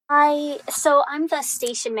So I'm the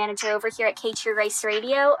station manager over here at K2 Race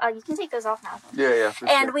Radio. You can take those off now. Yeah, for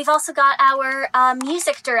sure. We've also got our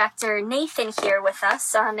music director, Nathan, here with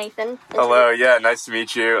us. Nathan. Hello, yeah, nice to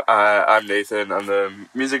meet you. I'm Nathan. I'm the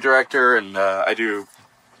music director, and I do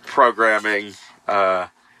programming,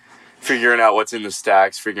 figuring out what's in the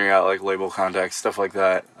stacks, figuring out like label contacts, stuff like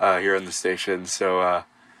that here in the station. So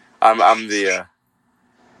I'm the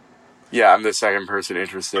second person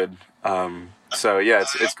interested. So yeah,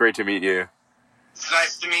 it's great to meet you. It's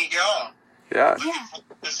nice to meet y'all. Yeah.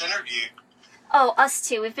 This interview. Oh, us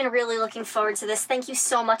too. We've been really looking forward to this. Thank you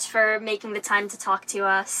so much for making the time to talk to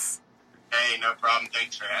us. Hey, no problem.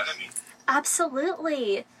 Thanks for having me.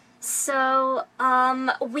 Absolutely. So,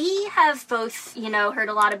 we have both, heard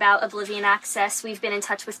a lot about Oblivion Access. We've been in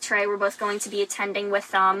touch with Trey. We're both going to be attending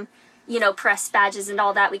with, press badges and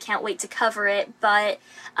all that. We can't wait to cover it. But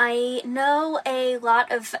I know a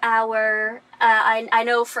lot of our, I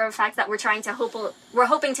know for a fact that we're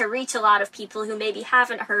hoping to reach a lot of people who maybe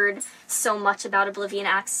haven't heard so much about Oblivion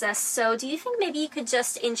Access. So do you think maybe you could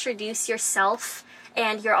just introduce yourself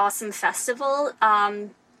and your awesome festival,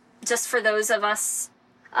 just for those of us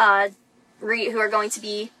who are going to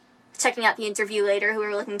be checking out the interview later, who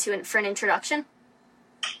are looking for an introduction?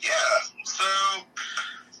 Yeah, so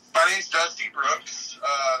my name's Dusty Brooks.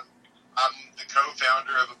 I'm the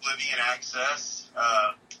co-founder of Oblivion Access.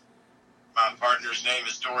 My partner's name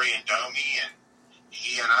is Dorian Domi, and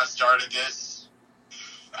he and I started this,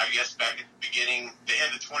 I guess, back at the beginning, the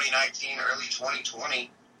end of 2019, early 2020.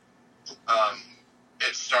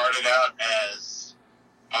 It started out as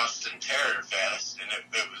Austin Terror Fest, and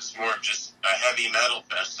it was more of just a heavy metal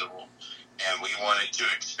festival, and we wanted to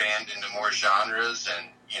expand into more genres and,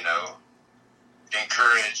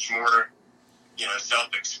 encourage more,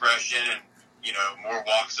 self-expression and, more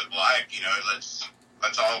walks of life.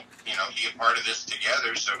 Let's all, be a part of this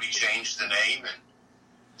together. So we changed the name and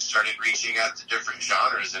started reaching out to different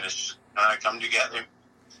genres, and it's just kind of come together.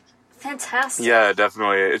 Fantastic. Yeah,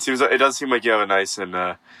 definitely. It does seem like you have a nice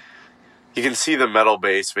and you can see the metal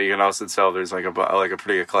base, but you can also tell there's like a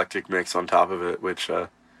pretty eclectic mix on top of it, which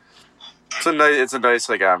it's a nice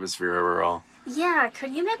like atmosphere overall. Yeah,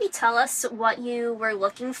 could you maybe tell us what you were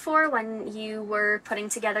looking for when you were putting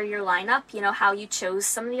together your lineup? How you chose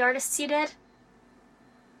some of the artists you did?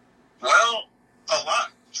 Well, a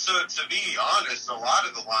lot. So to be honest, a lot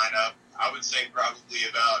of the lineup, I would say probably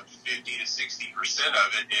about 50 to 60%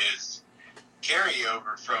 of it is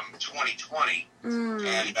carryover from 2020.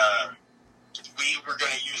 And we were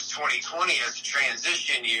going to use 2020 as a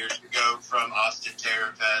transition year to go from Austin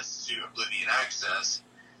Terror Fest to Oblivion Access.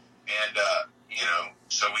 And,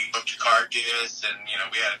 so we booked Carcass, and,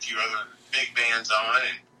 we had a few other big bands on.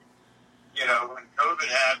 And, when COVID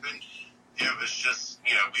happened, it was just,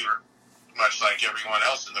 we were much like everyone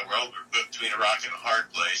else in the world. We were put between a rock and a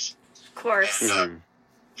hard place. Of course. And,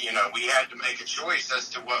 we had to make a choice as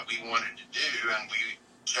to what we wanted to do, and we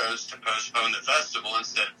chose to postpone the festival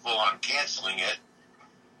instead of full-on canceling it,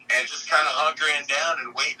 and just kind of hunkering down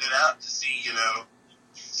and waiting it out to see,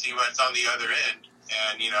 see what's on the other end.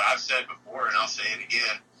 And, I've said before, and I'll say it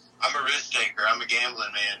again, I'm a risk taker. I'm a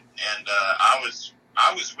gambling man. And I was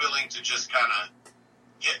willing to just kind of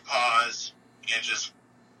hit pause and just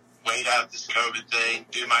wait out this COVID thing,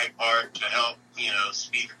 do my part to help,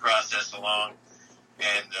 speed the process along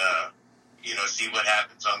and, see what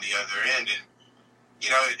happens on the other end. And,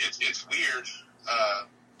 it's weird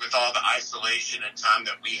with all the isolation and time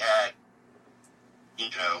that we had,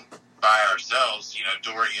 by ourselves,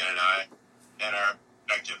 Dorian and I, in our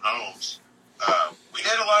respective homes. We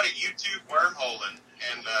did a lot of YouTube wormholing,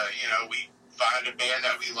 and, we find a band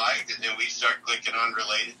that we liked, and then we start clicking on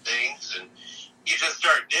related things, and you just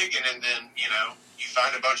start digging, and then, you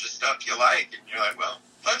find a bunch of stuff you like, and you're like, well,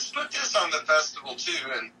 let's put this on the festival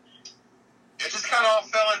too, and it just kind of all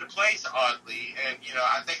fell into place oddly, and,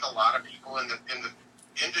 I think a lot of people in the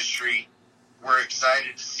industry were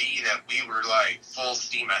excited to see that we were, like, full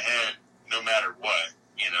steam ahead no matter what.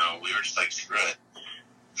 We were just like, screw it.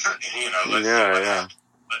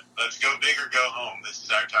 Let's go big or go home. This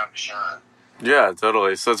is our time to shine. Yeah,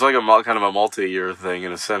 totally. So it's like kind of a multi-year thing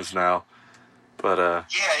in a sense now. But,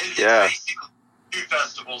 it's basically two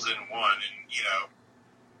festivals in one. And,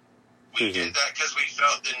 we did that because we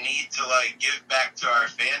felt the need to, like, give back to our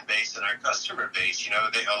fan base and our customer base. A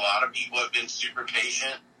lot of people have been super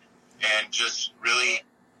patient and just really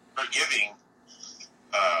forgiving,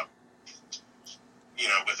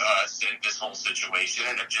 with us and this whole situation,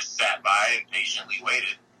 and have just sat by and patiently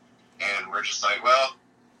waited. And we're just like, well,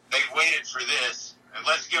 they waited for this, and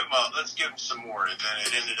let's give them some more. And then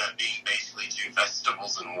it ended up being basically two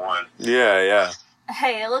festivals in one. Yeah.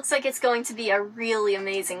 Hey, it looks like it's going to be a really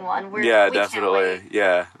amazing one. We Yeah, can't definitely. wait.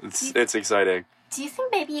 Yeah, it's exciting. Do you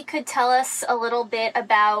think maybe you could tell us a little bit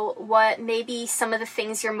about what maybe some of the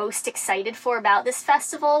things you're most excited for about this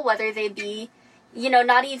festival, whether they be,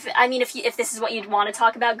 not even, I mean, if this is what you'd want to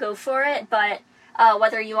talk about, go for it, but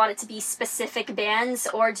whether you want it to be specific bands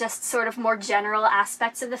or just sort of more general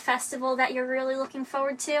aspects of the festival that you're really looking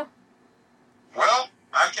forward to? Well,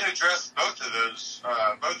 I can address both of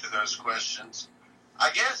those questions. I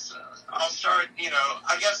guess I'll start,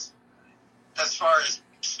 I guess as far as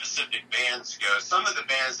specific bands go, some of the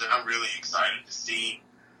bands that I'm really excited to see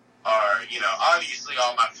are, obviously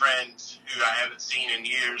all my friends who I haven't seen in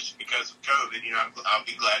years because of COVID. I'll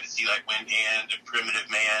be glad to see like Wind Hand and Primitive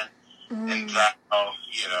Man and that,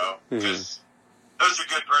 because those are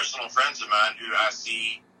good personal friends of mine who I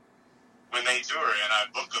see when they tour, and I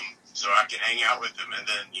book them so I can hang out with them and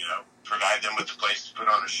then, provide them with a place to put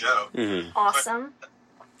on a show. Mm-hmm. Awesome.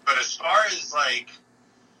 But as far as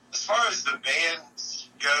the bands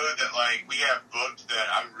go that like we have booked that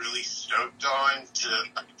I'm really stoked on to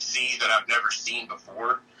see that I've never seen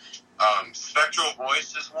before, Spectral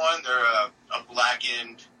Voice is one. They're a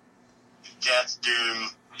blackened death doom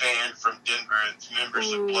band from Denver. It's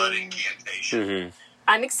members of Blood Incantation. Mm-hmm.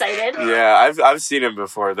 I'm excited. Yeah, I've seen them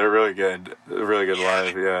before. They're really good. They're really good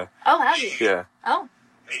live. Yeah. Oh, have you? Yeah. Oh.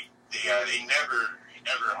 They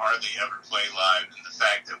never hardly ever play live, and the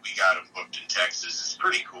fact that we got them booked in Texas is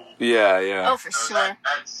pretty cool. Yeah. Oh, for sure.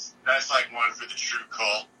 That's like one for the true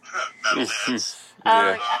cult metalheads.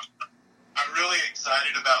 Yeah. I'm really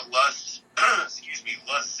excited about Lust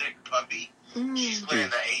Sick Puppy. She's playing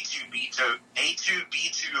the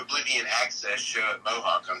A2B2 Oblivion Access show at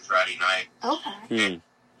Mohawk on Friday night. Okay.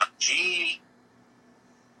 They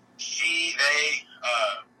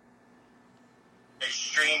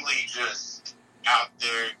extremely just out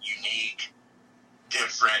there, unique,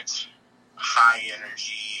 different, high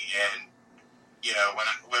energy, and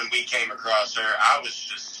when we came across her, I was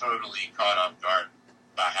just totally caught off guard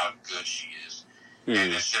by how good she is.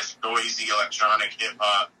 And it's just noisy electronic hip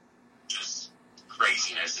hop, just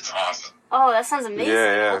craziness. It's awesome. Oh, that sounds amazing.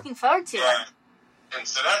 Yeah. I'm looking forward to it. And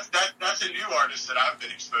so that's a new artist that I've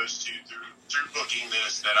been exposed to through booking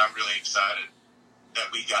this, that I'm really excited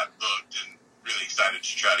that we got booked and really excited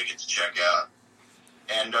to try to get to check out.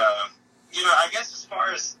 And, I guess as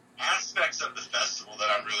far as aspects of the festival that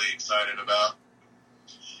I'm really excited about,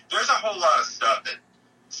 there's a whole lot of stuff that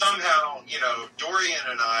somehow, Dorian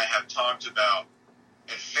and I have talked about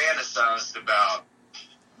and fantasized about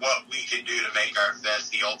what we could do to make our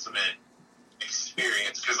fest the ultimate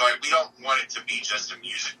experience. Because, we don't want it to be just a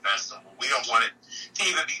music festival. We don't want it to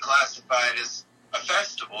even be classified as a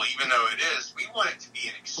festival, even though it is. We want it to be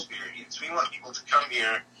an experience. We want people to come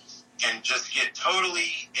here and just get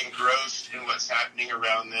totally engrossed in what's happening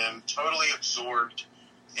around them, totally absorbed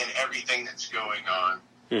in everything that's going on.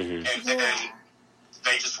 Mm-hmm. And then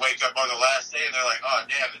they just wake up on the last day and they're like, oh,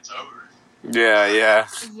 damn, it's over. Yeah.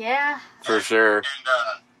 Yeah. For sure. And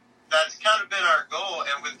that's kind of been our goal.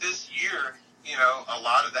 And with this year, a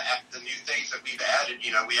lot of the new things that we've added,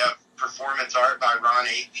 we have performance art by Ron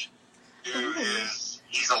Avey,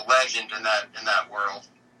 he's a legend in that world.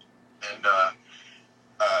 And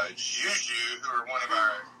Juju, who are one of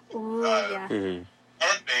our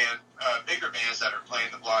bigger bands that are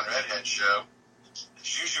playing the Blonde Redhead show,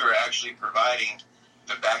 Juju are actually providing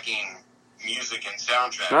the backing music and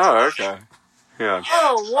soundtrack. Oh, okay. Yeah.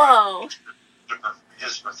 Oh, whoa.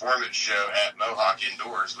 His performance show at Mohawk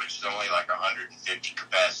Indoors, which is only like 150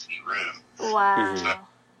 capacity room. Wow. So,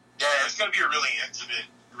 it's going to be a really intimate,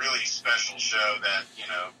 really special show that,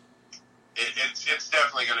 it's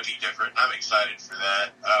definitely going to be different, and I'm excited for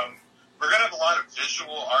that. We're going to have a lot of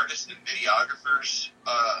visual artists and videographers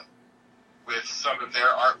with some of their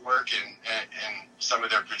artwork and some of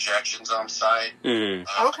their projections on site.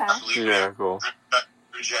 Mm-hmm. Okay. I believe we have cool.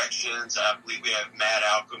 projections. I believe we have Mad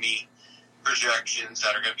Alchemy projections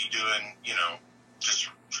that are going to be doing, just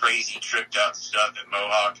crazy tripped out stuff at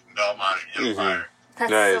Mohawk and Belmont and Empire.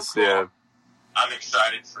 That's Nice, so cool. yeah. I'm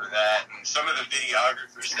excited for that. And some of the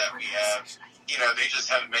videographers that we have, they just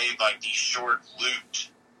have made like these short looped,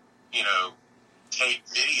 tape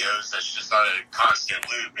videos that's just on a constant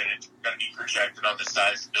loop, and it's going to be projected on the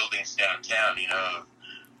sides of buildings downtown,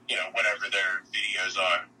 whatever their videos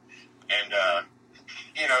are. And,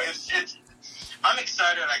 it's I'm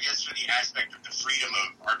excited, I guess, for the aspect of the freedom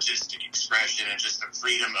of artistic expression and just the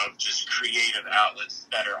freedom of just creative outlets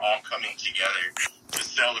that are all coming together to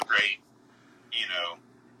celebrate,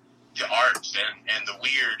 the arts and the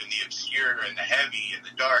weird and the obscure and the heavy and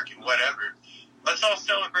the dark and whatever. Let's all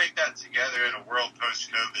celebrate that together in a world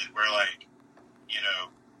post-COVID where,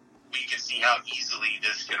 we can see how easily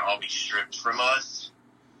this can all be stripped from us.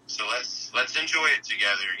 So let's enjoy it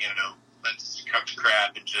together. Let's cut the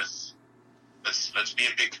crap and just let's be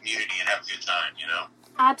a big community and have a good time.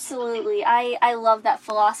 Absolutely. I love that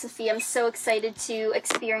philosophy. I'm so excited to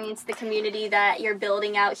experience the community that you're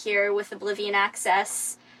building out here with Oblivion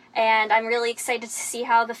Access. And I'm really excited to see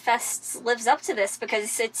how the Fest lives up to this,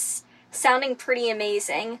 because it's sounding pretty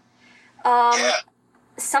amazing.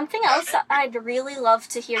 Something else I'd really love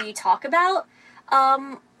to hear you talk about,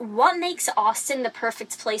 what makes Austin the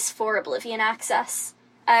perfect place for Oblivion Access?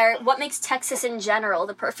 Or what makes Texas in general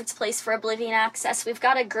the perfect place for Oblivion Access? We've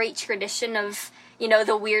got a great tradition of,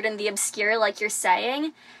 the weird and the obscure, like you're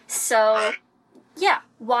saying. So, yeah,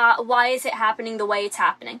 why is it happening the way it's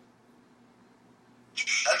happening?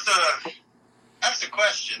 That's a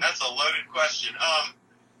question. That's a loaded question.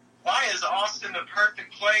 Why is Austin the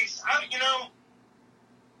perfect place?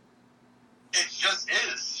 It just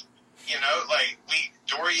is.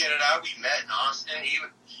 Dorian and I, we met in Austin.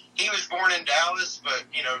 He was born in Dallas, but,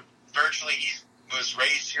 virtually he was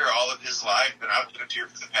raised here all of his life, and I've lived here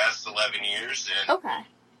for the past 11 years. And, okay.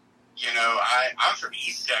 I'm from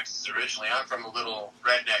East Texas originally. I'm from a little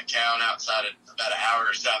redneck town outside of about an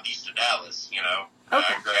hour southeast of Dallas,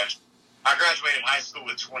 Okay. I graduated high school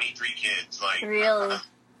with 23 kids. Really?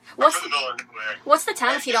 What's the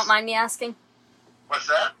town, if you don't mind me asking? What's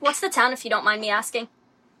that? What's the town, if you don't mind me asking?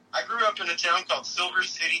 I grew up in a town called Silver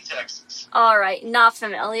City, Texas. All right, not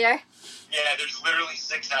familiar. Yeah, there's literally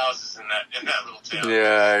 6 houses in that little town.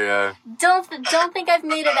 Yeah. Don't think I've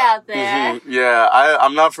made it out there. Mm-hmm. Yeah,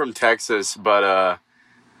 I'm not from Texas, but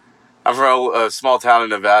I'm from a small town in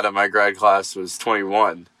Nevada. My grad class was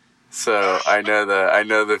 21, so I know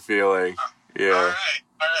the feeling. Yeah. All right.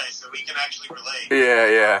 So we can actually relate.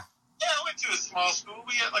 Yeah. Yeah, I went to a small school.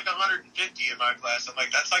 We had 150 in my class. I'm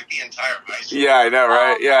that's the entire high school. Yeah, I know,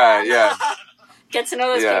 right? Yeah. Get to know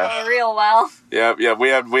those people real well. Yeah. We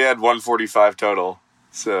had 145 total.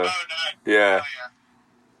 So. Oh, nice. Yeah. Oh, yeah.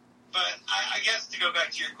 But I guess to go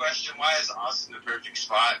back to your question, why is Austin the perfect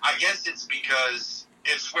spot? I guess it's because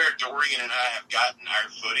it's where Dorian and I have gotten our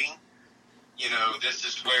footing. This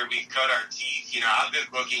is where we cut our teeth. I've been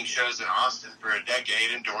booking shows in Austin for a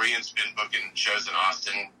decade, and Dorian's been booking shows in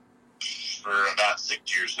Austin for about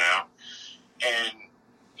 6 years now. And,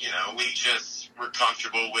 we're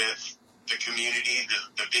comfortable with the community,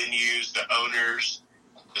 the venues, the owners,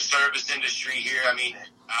 the service industry here. I mean,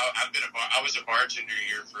 I was a bartender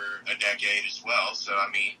here for a decade as well. So,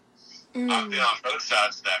 I've been on both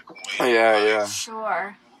sides of that coin. Yeah.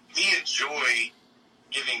 Sure. We enjoy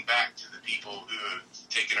giving back to the people who have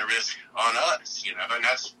taken a risk on us, and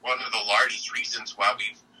that's one of the largest reasons why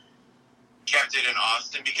we've kept it in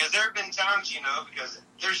Austin, because there have been times, because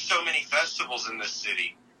there's so many festivals in this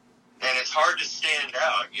city, and it's hard to stand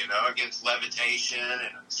out, against Levitation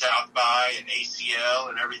and South by and ACL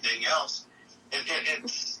and everything else.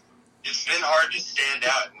 It's been hard to stand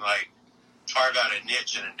out and carve out a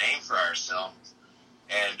niche and a name for ourselves,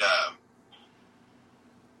 and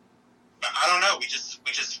I don't know. We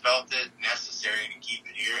just felt it necessary to keep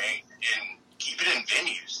it here and keep it in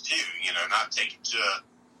venues too. Not take it to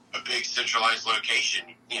a big centralized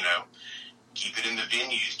location. Keep it in the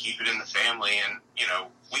venues, keep it in the family, and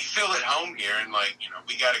we feel at home here. And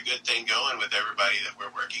we got a good thing going with everybody that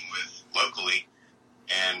we're working with locally,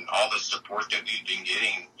 and all the support that we've been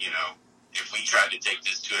getting. If we tried to take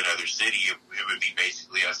this to another city, it would be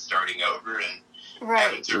basically us starting over and.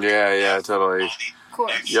 Right. Yeah, totally. Of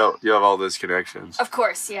course. You have all those connections. Of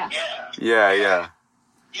course, yeah. Yeah.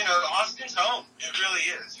 Austin's home. It really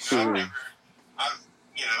is.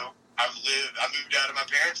 I moved out of my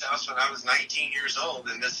parents' house when I was 19 years old,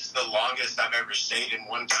 and this is the longest I've ever stayed in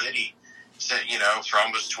one city, for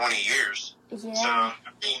almost 20 years. Yeah. So,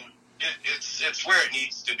 it's where it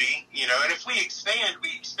needs to be, and if we expand,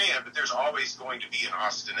 but there's always going to be an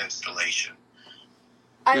Austin installation.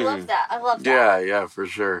 I love that. Yeah, for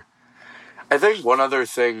sure. I think one other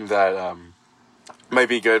thing that might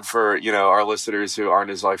be good for, our listeners who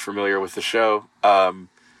aren't as familiar with the show,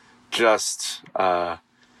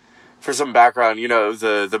 for some background,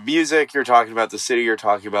 the music you're talking about, the city you're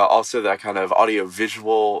talking about, also that kind of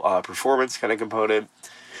audio-visual performance kind of component.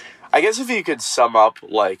 I guess if you could sum up,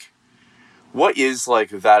 what is,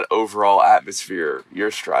 that overall atmosphere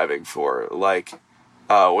you're striving for?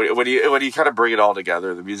 When you kind of bring it all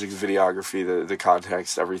together, the music, the videography, the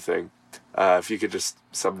context, everything, if you could just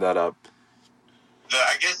sum that up.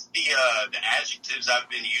 I guess the adjectives I've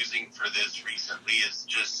been using for this recently is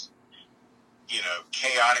just,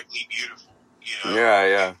 chaotically beautiful.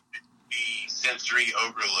 Yeah. The sensory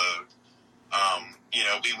overload.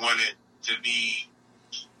 We wanted to be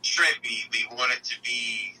trippy. We want it to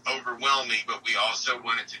be overwhelming, but we also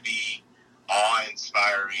want it to be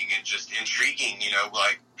awe-inspiring and just intriguing. You know,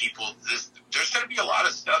 like there's going to be a lot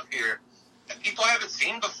of stuff here that people haven't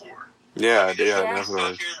seen before. Yeah,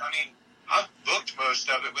 Definitely. definitely. I've booked most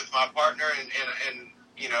of it with my partner and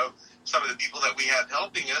you know, some of the people that we have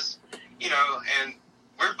helping us, you know, and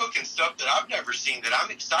we're booking stuff that I've never seen that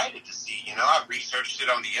I'm excited to see. You know, I've researched it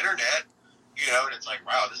on the internet, you know, and it's like,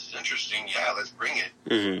 wow, this is interesting. Yeah, let's bring it.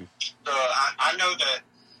 Mm-hmm. So I know that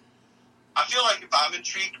I feel like if I'm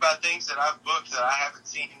intrigued by things that I've booked that I haven't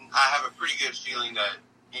seen, I have a pretty good feeling that,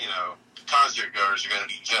 you know, concert goers are going to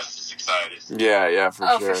be just as excited. Yeah, for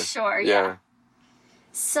sure. For sure, yeah.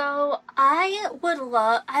 So I would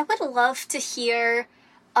love to hear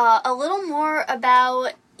a little more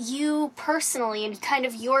about you personally and kind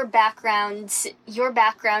of your background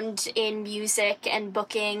in music and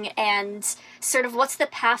booking, and sort of what's the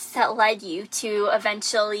path that led you to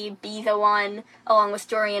eventually be the one, along with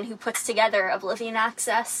Dorian, who puts together Oblivion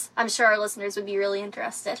Access. I'm sure our listeners would be really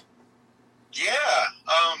interested. Yeah,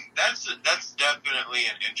 that's definitely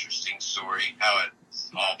an interesting story, how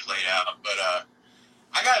it's all played out. But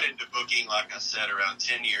I got into booking, like I said, around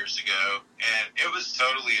 10 years ago, and it was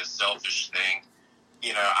totally a selfish thing.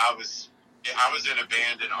 You know, I was in a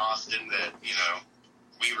band in Austin that, you know,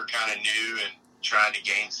 we were kind of new and trying to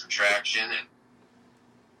gain some traction, and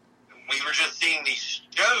we were just seeing these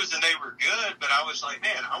shows, and they were good, but I was like,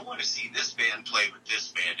 man, I want to see this band play with this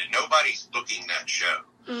band, and nobody's booking that show.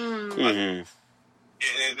 Mm-hmm.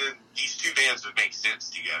 And then these two bands would make sense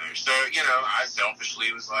together. So, you know, I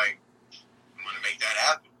selfishly was like, I'm going to make that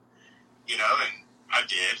happen, you know, and I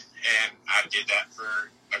did. And I did that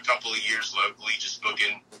for a couple of years locally, just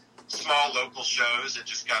booking small local shows and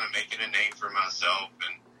just kind of making a name for myself.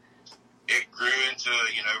 And it grew into,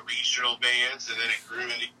 you know, regional bands, and then it grew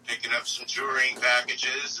into picking up some touring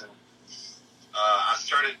packages. And I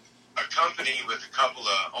started a company with a couple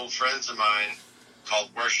of old friends of mine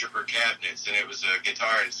called Worshipper Cabinets, and it was a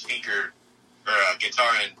guitar and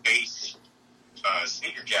bass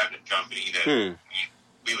speaker cabinet company that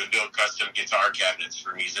we would build custom guitar cabinets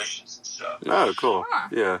for musicians and stuff. Oh, cool. Huh.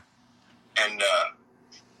 Yeah. And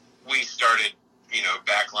we started, you know,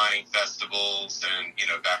 backlining festivals and, you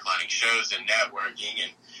know, backlining shows and networking,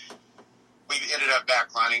 and we ended up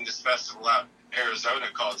backlining this festival out in Arizona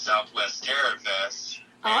called Southwest Terror Fest.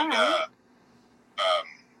 And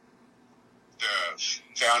the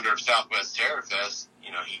founder of Southwest Terror Fest,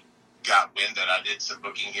 you know, he got wind that I did some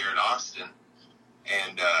booking here in Austin,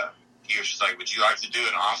 and he was just like, would you like to do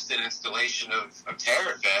an Austin installation of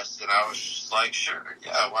Terror Fest? And I was just like, sure,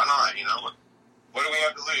 yeah, why not? You know, what do we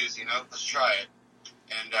have to lose? You know, let's try it.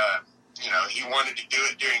 And, you know, he wanted to do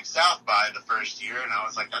it during South by the first year, and I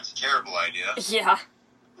was like, that's a terrible idea. Yeah.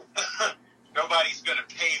 Nobody's going to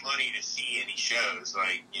pay money to see any shows.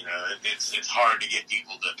 Like, you know, it's hard to get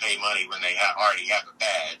people to pay money when they already have a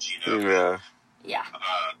badge, you know. Yeah. Yeah.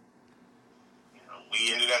 You know,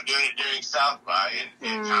 we ended up doing it during South by, and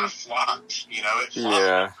it kind of flopped. You know, it flopped.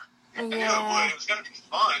 Yeah. I knew it would. It was going to be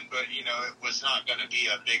fun, but, you know, it was not going to be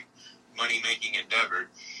a big money-making endeavor.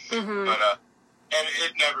 Mm-hmm. But, and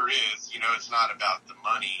it never is. You know, it's not about the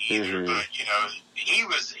money either. But, you know,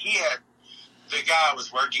 the guy I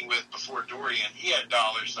was working with before Dorian, he had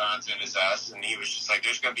dollar signs in his ass, and he was just like,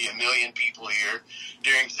 there's going to be 1 million people here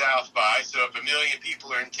during South by, so if 1 million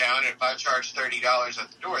people are in town, and if I charge $30 at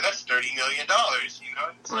the door, that's $30 million, you know?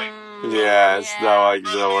 It's like... Yeah, it's not like,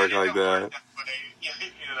 it don't work like that. You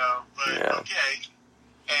know, but okay.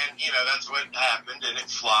 And, you know, that's what happened, and it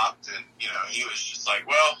flopped, and, you know, he was just like,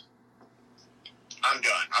 well, I'm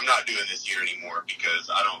done. I'm not doing this year anymore because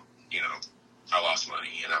I don't, you know, I lost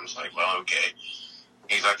money. And I was like, well, okay.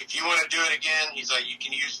 He's like, if you want to do it again, he's like, you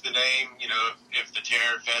can use the name, you know, if the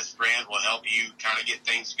Terror Fest brand will help you kind of get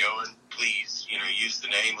things going, please, you know, use the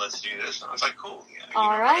name, let's do this. And I was like, cool. Yeah,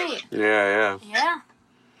 All right. Yeah.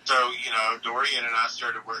 So, you know, Dorian and I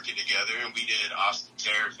started working together, and we did Austin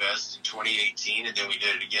Terror Fest in 2018, and then we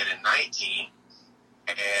did it again in 19.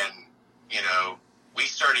 And, you know, we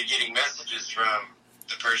started getting messages from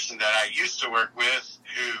the person that I used to work with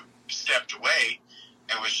who stepped away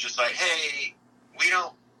and was just like, hey,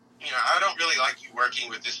 I don't really like you working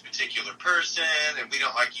with this particular person, and we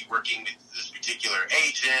don't like you working with this particular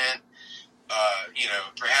agent. You know,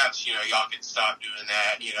 perhaps, you know, y'all could stop doing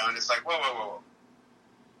that, you know. And it's like, whoa.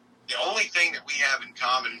 The only thing that we have in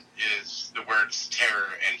common is the words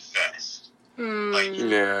terror and fest. Like,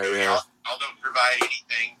 y'all don't provide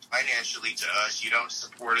anything financially to us. You don't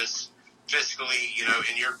support us fiscally, you know,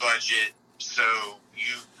 in your budget. So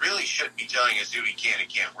you really shouldn't be telling us who we can and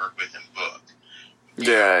can't work with and book.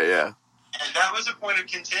 Yeah. that was a point of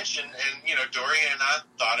contention, and Dorian and I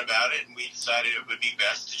thought about it, and we decided it would be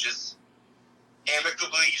best to just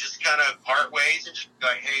amicably just kind of part ways and just be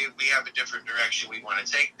like, hey, we have a different direction we want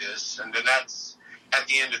to take this. And then that's at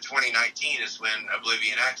the end of 2019 is when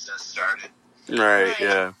Oblivion Access started. Right,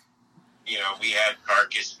 yeah. We had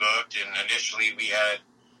Carcass booked, and initially we had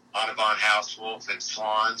Audubon House Wolf and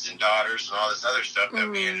Swans and Daughters and all this other stuff that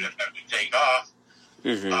we ended up having to take off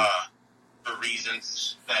for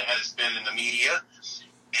reasons that has been in the media.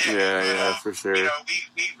 Yeah, for sure. We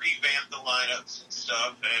revamped the lineups and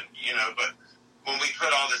stuff, and, but when we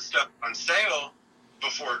put all this stuff on sale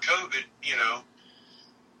before COVID,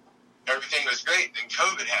 everything was great. Then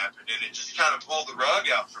COVID happened, and it just kind of pulled the rug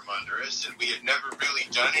out from under us, and we had never really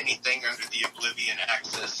done anything under the Oblivion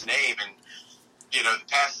Access name. And, the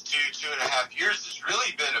past 2.5 years has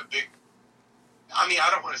really been a big, I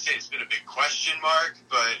don't want to say it's been a big question mark,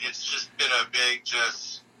 but it's just been a big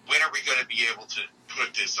when are we going to be able to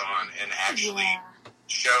put this on and actually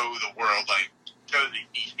show the world, show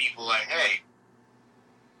these people, hey,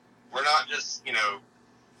 we're not just,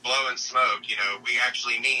 blowing smoke, we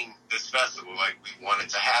actually mean this festival, we want it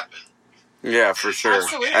to happen. Yeah, for sure.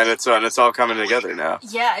 Absolutely. And it's all coming together now.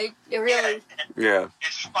 Yeah, it really... Yeah.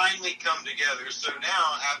 It's finally come together. So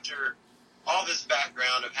now, after all this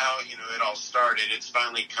background of how, it all started, it's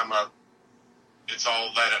finally come up. It's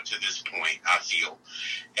all led up to this point, I feel.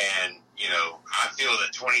 And, I feel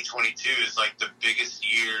that 2022 is the biggest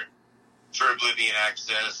year for Oblivion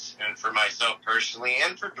Access and for myself personally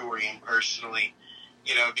and for Dorian personally,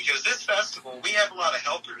 because this festival, we have a lot of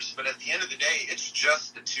helpers, but at the end of the day, it's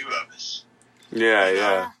just the two of us.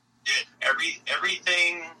 Yeah.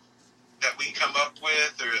 Everything that we come up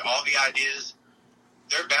with or all the ideas,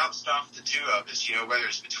 they're bounced off the two of us, whether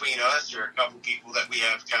it's between us or a couple people that we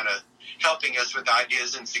have kind of helping us with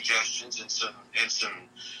ideas and suggestions and some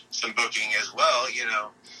booking as well,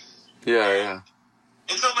 Yeah.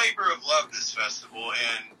 It's a labor of love, this festival,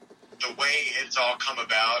 and the way it's all come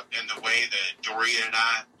about and the way that Dorian and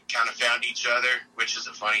I kind of found each other, which is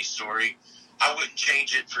a funny story. I wouldn't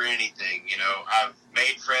change it for anything. I've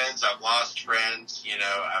made friends, I've lost friends,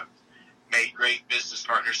 I've made great business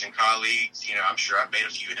partners and colleagues. I'm sure I've made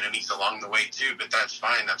a few enemies along the way too, but that's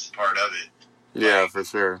fine. That's part of it. Yeah, for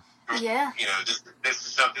sure. Yeah. This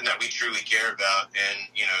is something that we truly care about, and,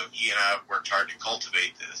 he and I have worked hard to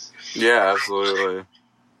cultivate this. Yeah, absolutely.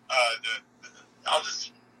 I'll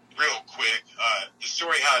just, real quick, the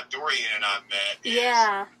story how Dorian and I met is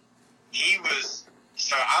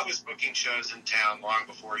I was booking shows in town long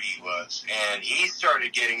before he was, and he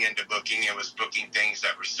started getting into booking and was booking things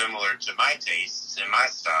that were similar to my tastes and my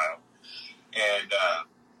style. And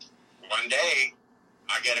one day,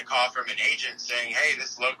 I get a call from an agent saying, hey,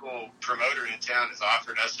 this local promoter in town has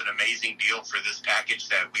offered us an amazing deal for this package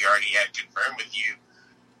that we already had confirmed with you.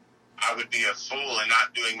 I would be a fool in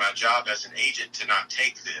not doing my job as an agent to not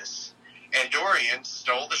take this. And Dorian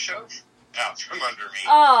stole the show out from under me.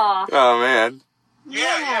 Oh, man.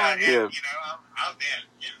 Yeah. And, man,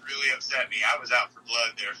 it really upset me. I was out for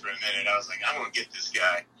blood there for a minute. I was like, I'm going to get this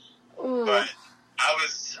guy. Ooh. But I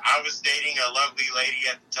was dating a lovely lady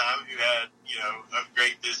at the time who had, a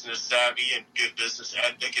great business savvy and good business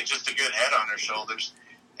ethic and just a good head on her shoulders.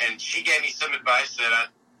 And she gave me some advice that I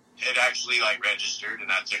had actually registered,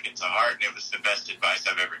 and I took it to heart, and it was the best advice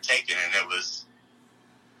I've ever taken. And it was,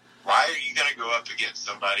 why are you going to go up against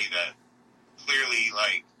somebody that clearly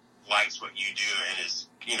likes what you do and is,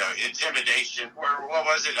 intimidation, or what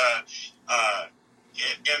was it?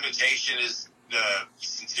 Imitation is the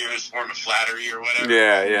sincerest form of flattery or whatever.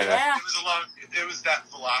 Yeah. It was that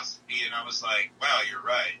philosophy, and I was like, wow, you're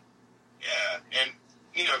right. Yeah. And,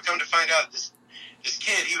 come to find out, this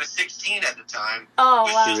kid, he was 16 at the time. Oh,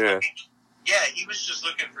 wow. He was just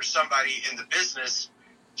looking for somebody in the business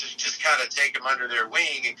to just kind of take him under their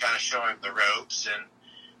wing and kind of show him the ropes. And,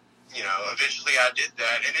 eventually I did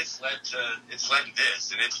that, and it's led to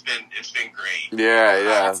this, and it's been great. Yeah. Oh,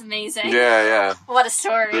 that's amazing. Yeah. What a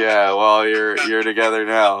story. Yeah, well, you're together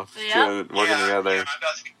now. Yeah. Working together. I'm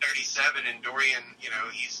about to be 37, and Dorian,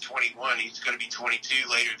 he's 21. He's going to be 22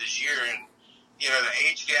 later this year, and, the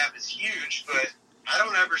age gap is huge, but I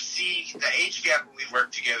don't ever see the age gap when we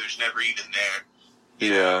work together is never even there.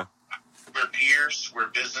 Yeah. We're peers, we're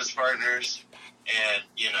business partners, and,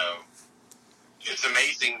 it's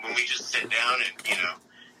amazing when we just sit down and,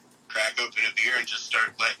 crack open a beer and just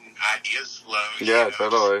start letting ideas flow. Yeah,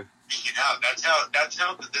 totally. Speaking out. That's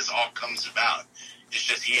how this all comes about. It's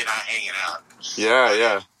just he and I hanging out.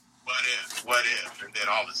 Yeah. What if? And then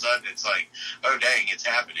all of a sudden it's like, oh dang, it's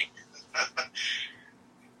happening.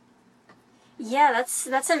 Yeah,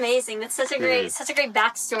 that's amazing. That's such a great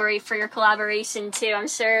backstory for your collaboration too. I'm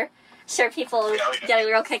sure people get a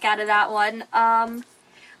real kick out of that one.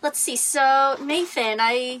 Let's see. So Nathan,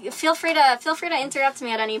 I feel free to interrupt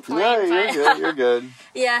me at any point. No, you're good. You're good.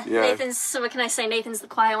 Yeah, Nathan's. So what can I say? Nathan's the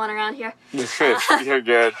quiet one around here. You're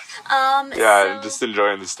good. Yeah, I'm just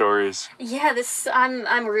enjoying the stories. Yeah,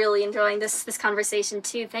 I'm really enjoying this conversation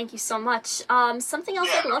too. Thank you so much. Something else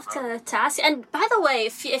I'd love to ask. And by the way,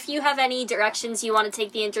 if you have any directions you want to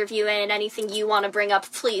take the interview in, anything you want to bring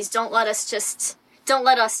up, please don't let us just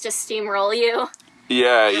steamroll you.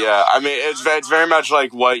 Yeah. I mean, it's very much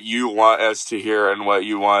like what you want us to hear and what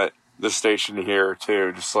you want the station to hear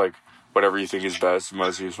too. Just like whatever you think is best and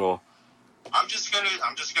most useful. I'm just gonna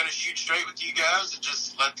shoot straight with you guys and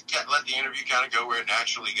just let the interview kind of go where it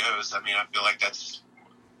naturally goes. I mean, I feel like that's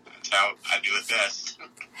how I do it best.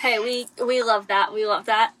 Hey, we love that. We love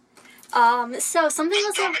that. So something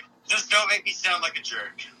just don't make me sound like a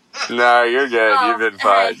jerk. No, you're good. You've been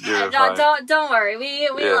fine. Don't worry. We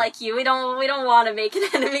like you. We don't want to make an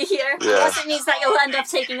enemy here. Unless it means that you'll end up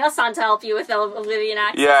taking us on to help you with Oblivion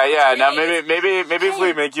access. Yeah. Now maybe if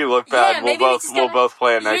we make you look bad, we'll both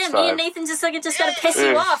play it next time. Me and Nathan just gotta piss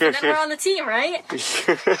you off, and then we're on the team, right?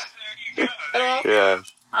 Yeah.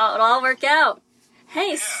 It'll all work out.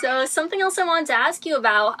 Hey, so something else I wanted to ask you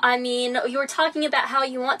about. I mean, you were talking about how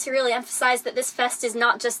you want to really emphasize that this fest is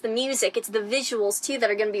not just the music, it's the visuals, too, that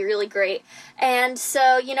are going to be really great. And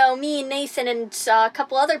so, me and Nathan and a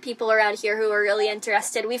couple other people around here who are really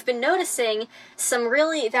interested, we've been noticing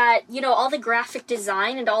all the graphic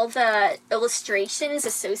design and all the illustrations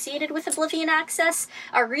associated with Oblivion Access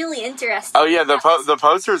are really interesting. Oh, yeah, the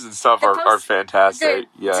posters and stuff are fantastic.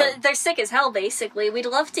 They're sick as hell, basically. We'd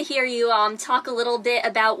love to hear you talk a little bit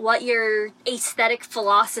about what your aesthetic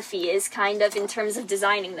philosophy is, kind of, in terms of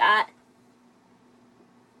designing that.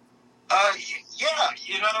 I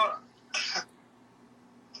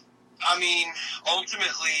mean,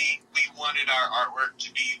 ultimately, we wanted our artwork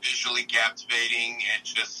to be visually captivating and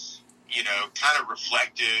just, kind of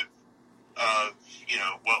reflective of,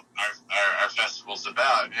 what our festival's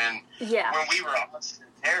about. And when we were on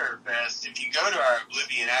Terror Fest, if you go to our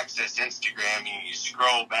Oblivion Access Instagram and you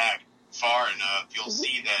scroll back far enough, you'll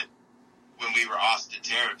see that when we were Austin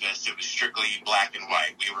Terror Fest, it was strictly black and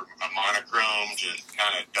white. We were a monochrome, just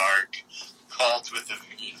kind of dark cult with the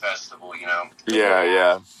V festival,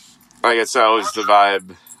 Yeah. I guess that was the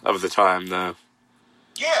vibe of the time, though.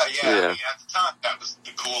 Yeah. I mean, at the time, that was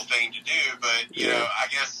the cool thing to do, but, I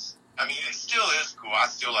guess, it still is cool. I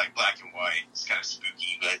still like black and white. It's kind of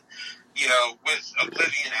spooky, but, with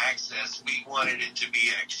Oblivion Access, we wanted it to be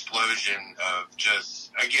an explosion of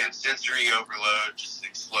just, again, sensory overload, just an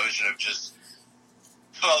explosion of just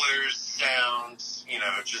colors, sounds,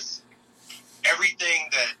 just everything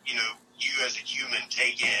that, you as a human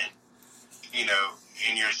take in,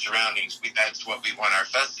 in your surroundings. That's what we want our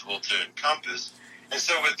festival to encompass. And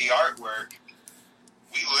so with the artwork,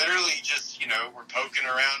 we literally just, we're poking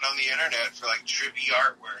around on the internet for, trippy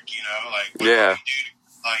artwork, what can we do to,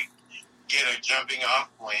 get a jumping off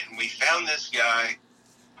point. And we found this guy,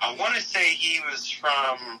 I want to say he was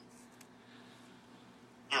from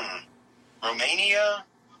Romania,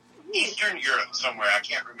 Eastern Europe somewhere. I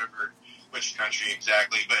can't remember which country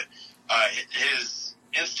exactly, but his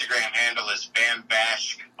Instagram handle is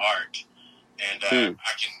Bambash Art, and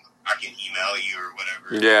I can email you or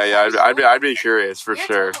whatever. Yeah, I'd be curious for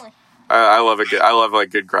sure. Totally. I love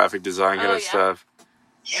good graphic design kind of stuff.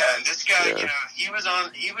 Yeah, and this guy, he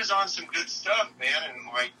was on some good stuff, man, and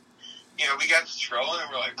we got to scrolling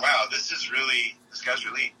and we're like, wow, this guy's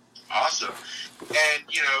really awesome. And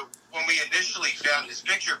when we initially found his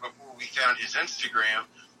picture before we found his Instagram,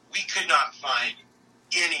 we could not find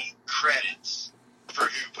any credits for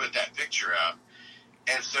who put that picture out.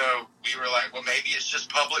 And so we were like, well, maybe it's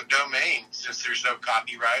just public domain since there's no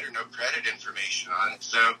copyright or no credit information on it.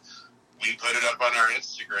 So we put it up on our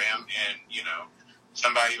Instagram, and,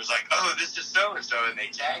 somebody was like, oh, this is so-and-so, and they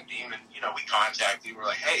tagged him, and, we contacted him. We're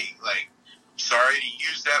like, hey, sorry to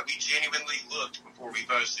use that. We genuinely looked before we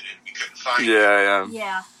posted it. We couldn't find it.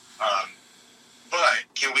 Yeah. But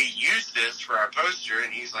can we use this for our poster?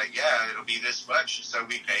 And he's like, yeah, it'll be this much. So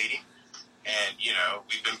we paid him. And,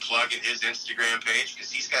 we've been plugging his Instagram page because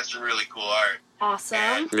he's got some really cool art. Awesome.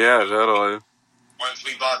 And yeah, totally. Once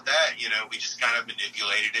we bought that, we just kind of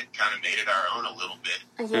manipulated it, kind of made it our own a little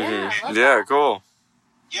bit. Yeah. Yeah, cool.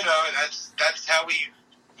 That's how we,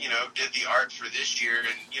 did the art for this year.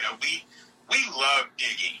 And, we love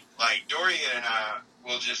digging. Like, Dorian and I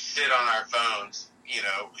will just sit on our phones.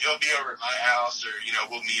 He'll be over at my house or,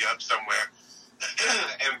 we'll meet up somewhere.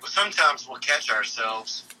 And sometimes we'll catch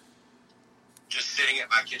ourselves just sitting at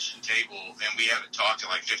my kitchen table, and we haven't talked in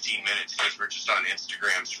like 15 minutes because we're just on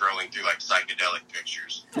Instagram scrolling through like psychedelic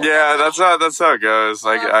pictures. Yeah, that's how it goes.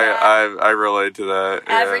 Like I relate to that.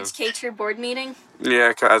 Average cater board meeting.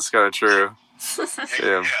 Yeah, that's kind of true.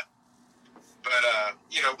 Yeah. But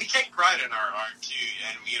we take pride in our art too,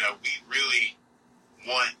 and we really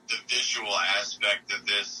want the visual aspect of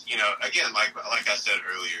this. Again, like I said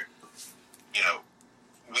earlier,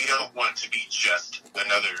 we don't want to be just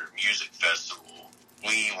another music festival.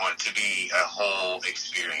 We want to be a whole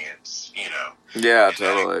experience, Yeah, and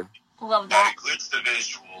totally. Love that that. includes the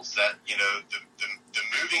visuals, that, the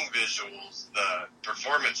moving visuals, the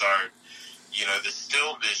performance art, the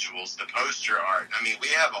still visuals, the poster art. I mean, we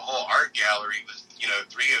have a whole art gallery with,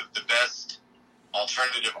 3 of the best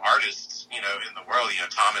alternative artists, in the world.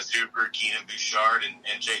 Thomas Hooper, Keenan Bouchard,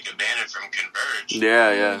 and Jacob Bannon from Converge.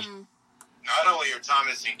 Yeah. Not only are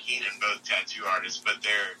Thomas and Keenan both tattoo artists, but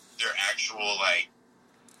their actual, like,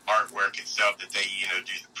 artwork itself that they,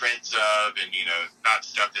 do the prints of, and, not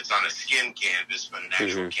stuff that's on a skin canvas, but an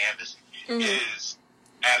actual canvas, is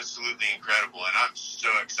absolutely incredible. And I'm so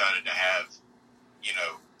excited to have,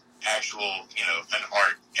 actual, an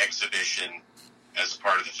art exhibition as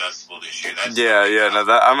part of the festival this year. That's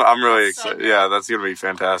I'm really excited. Yeah, that's gonna be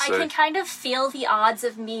fantastic. I can kind of feel the odds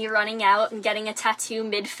of me running out and getting a tattoo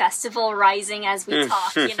mid-festival rising as we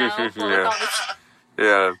talk, Yeah.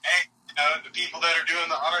 Hey, the people that are doing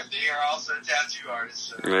the art, they are also tattoo artists.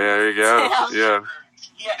 So. Yeah, there you go. Yeah.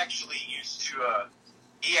 He actually used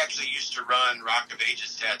to run Rock of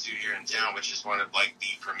Ages Tattoo here in town, which is one of like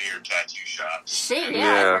the premier tattoo shops. Shit,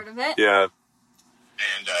 yeah, I've heard of it. Yeah.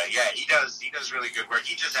 And he does really good work.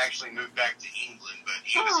 He just actually moved back to England, but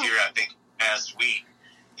he was here I think last week,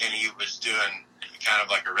 and he was doing kind of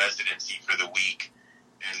like a residency for the week.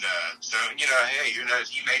 And so, hey, who knows?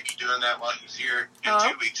 He may be doing that while he's here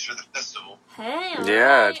in 2 weeks for the festival. Hey,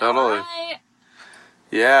 yeah, totally.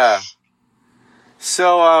 Yeah.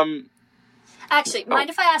 So, actually, mind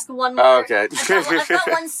if I ask one more? Oh, okay.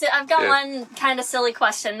 I've got one kind of silly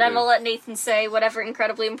question. Then we'll let Nathan say whatever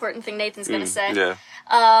incredibly important thing Nathan's going to say. Yeah.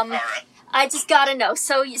 All right. I just gotta know.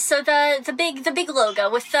 So the big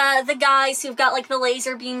logo with the guys who've got like the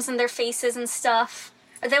laser beams in their faces and stuff.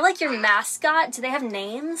 Are they like your mascot? Do they have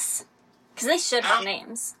names? Because they should have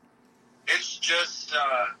names. It's just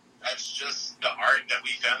that's just the art that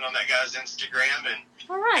we found on that guy's Instagram, and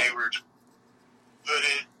they were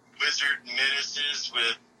hooded wizard menaces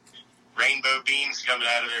with rainbow beams coming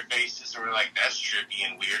out of their faces, and we're like, that's trippy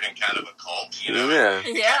and weird and kind of a cult, Yeah.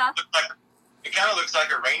 It kind of looks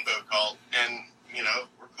like a rainbow cult, and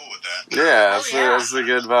we're cool with that. Yeah, that's a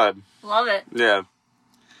good vibe. Love it. Yeah.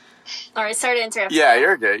 All right, sorry to interrupt. Yeah,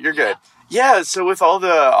 you're good. You're good. Yeah, so with all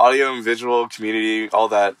the audio and visual community, all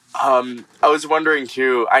that, I was wondering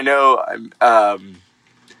too, I know,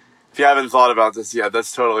 if you haven't thought about this yet,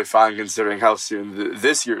 that's totally fine considering how soon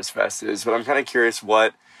this year's fest is, but I'm kind of curious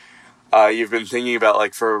what you've been thinking about,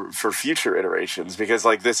 like, for future iterations, because,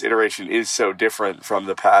 like, this iteration is so different from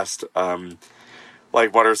the past.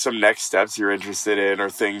 Like, what are some next steps you're interested in, or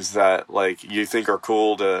things that, like, you think are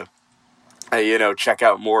cool to, check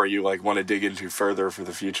out more, you, like, want to dig into further for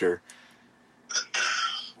the future?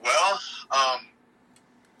 Well,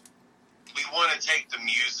 we want to take the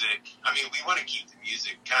music, we want to keep the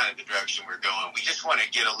music kind of the direction we're going. We just want to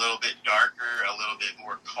get a little bit darker, a little bit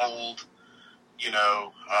more cold,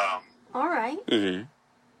 all right. Mm-hmm.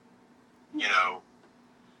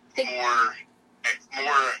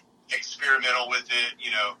 More experimental with it,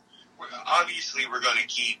 Obviously, we're going to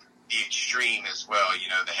keep the extreme as well,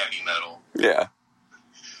 the heavy metal. Yeah.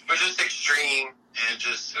 But just extreme and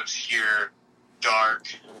just obscure, dark,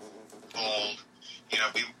 bold.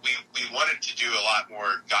 We wanted to do a lot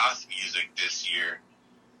more goth music this year,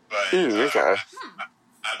 but okay.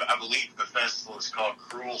 I believe the festival is called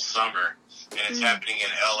Cruel Summer, and it's happening in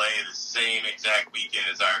LA the same exact weekend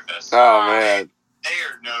as our festival. Oh, man. They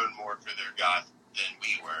are known more for their goth than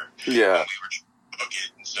we were. Yeah. When we were trying to book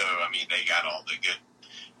it, and so, they got all the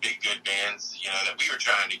good bands, that we were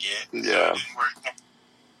trying to get. Yeah. So it didn't work.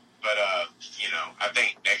 But, I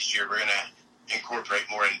think next year we're going to incorporate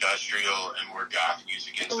more industrial and more goth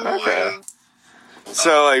music into the lineup.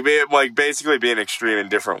 So, basically being extreme in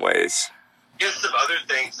different ways. Here's some other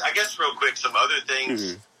things. I guess real quick, some other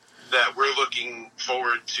things that we're looking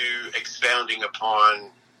forward to expounding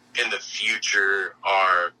upon in the future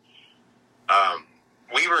are,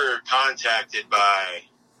 we were contacted by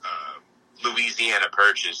Louisiana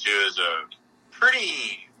Purchase, who is a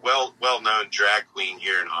pretty well-known drag queen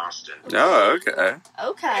here in Austin. Oh, okay.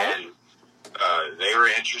 Okay. And they were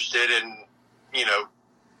interested in,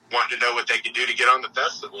 wanting to know what they could do to get on the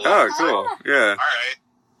festival. Oh, cool. Yeah. All right.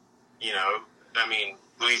 You know, I mean,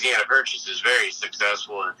 Louisiana Purchase is very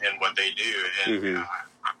successful in what they do, and you know,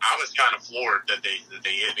 I was kind of floored that they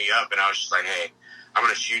hit me up, and I was just like, hey, I'm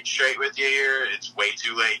going to shoot straight with you here. It's way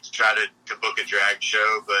too late to try to book a drag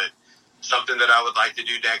show, but something that I would like to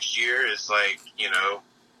do next year is like, you know,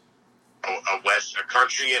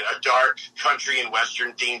 a dark country and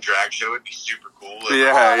western themed drag show would be super cool.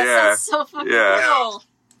 That sounds so fucking cool. You know,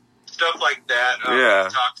 stuff like that. We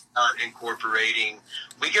talked about incorporating.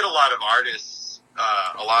 We get a lot of artists,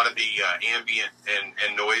 a lot of the ambient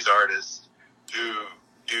and noise artists who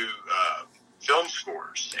do film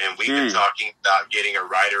scores, and we've been talking about getting a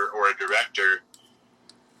writer or a director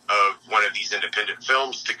of one of these independent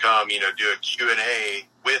films to come, you know, do a Q&A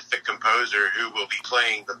with the composer who will be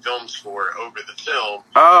playing the film score over the film.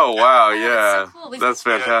 Oh, wow, yeah. That's so cool. That's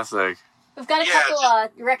fantastic. We've got a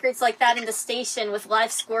couple records like that in the station with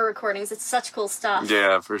live score recordings. It's such cool stuff.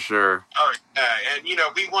 Yeah, for sure. Oh, yeah, and, you know,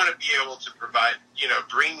 we want to be able to provide, you know,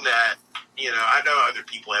 bring that, you know, I know other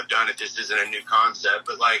people have done it. This isn't a new concept,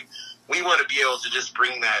 but, like, we want to be able to just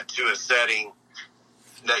bring that to a setting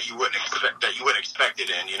that you wouldn't expect it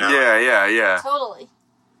in, you know? Yeah. Totally.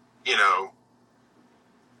 You know,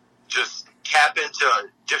 just tap into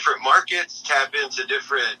different markets, tap into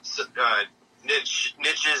different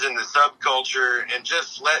niches in the subculture, and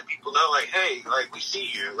just let people know, like, hey, like, we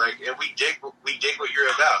see you, like, and we dig what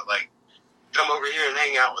you're about, like, come over here and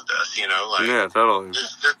hang out with us, you know, like, yeah, totally.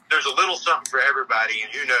 There's a little something for everybody,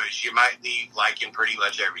 and who knows, you might leave liking pretty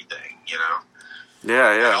much everything, you know?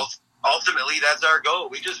 Yeah. And ultimately, that's our goal.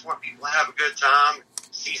 We just want people to have a good time,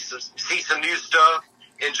 see some new stuff,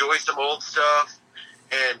 enjoy some old stuff,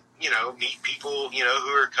 and, you know, meet people, you know, who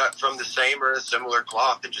are cut from the same or a similar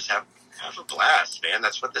cloth, and just have a blast, man.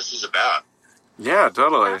 That's what this is about. Yeah,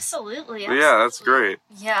 totally. Absolutely. Yeah, that's great.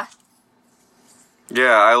 Yeah.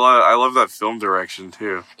 Yeah, I love that film direction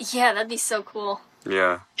too. Yeah, that'd be so cool.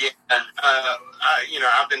 Yeah. Yeah, you know,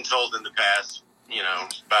 I've been told in the past, you know,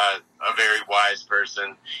 by a very wise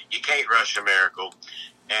person, you can't rush a miracle,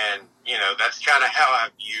 and you know that's kind of how I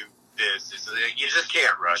view this. Is that you just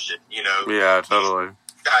can't rush it, you know. Yeah, totally.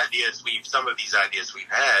 Some of these ideas we've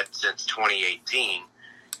had since 2018,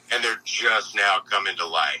 and they're just now coming to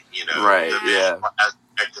light, you know. Right. The visual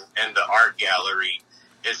aspect and the art gallery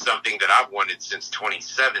is something that I've wanted since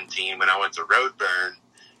 2017 when I went to Roadburn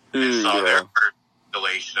and saw their first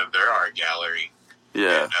installation of their art gallery.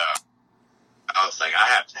 Yeah. And, I was like, I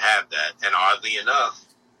have to have that. And oddly enough,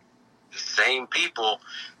 the same people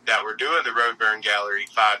that were doing the Roadburn Gallery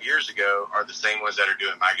 5 years ago are the same ones that are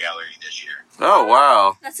doing my gallery this year. Oh,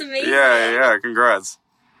 wow. That's amazing. Yeah, congrats.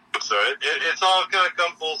 So it's all going to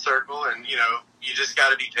come full circle, and, you know, you just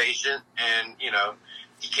got to be patient, and, you know,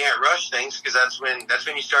 you can't rush things, because that's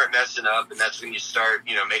when you start messing up, and that's when you start,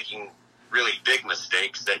 you know, making really big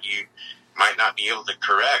mistakes that you might not be able to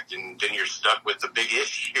correct, and then you're stuck with the big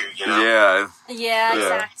issue, you know? Yeah,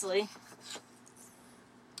 exactly.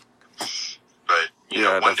 But, you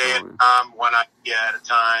know, one day at a time, one idea at a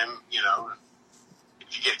time, you know,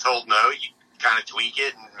 if you get told no, you kind of tweak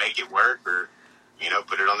it and make it work, or, you know,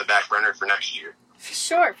 put it on the back burner for next year. For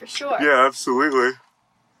sure. Yeah, absolutely.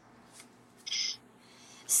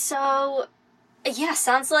 So, yeah,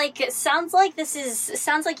 sounds like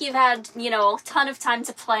you've had, you know, a ton of time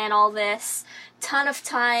to plan all this, ton of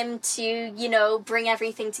time to, you know, bring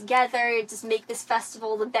everything together, just make this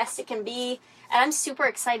festival the best it can be, and I'm super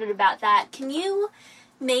excited about that. Can you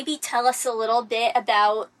maybe tell us a little bit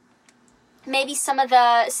about maybe some of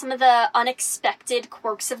the unexpected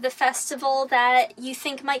quirks of the festival that you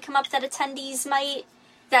think might come up that attendees might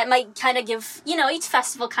kind of give, you know, each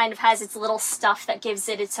festival kind of has its little stuff that gives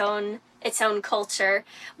it its own culture.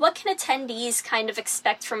 What can attendees kind of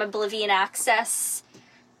expect from Oblivion Access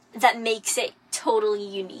that makes it totally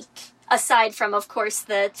unique? Aside from, of course,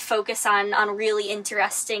 the focus on really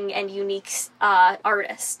interesting and unique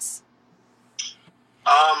artists.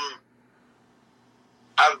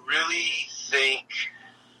 I really think,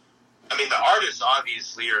 I mean, the artists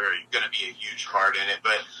obviously are going to be a huge part in it,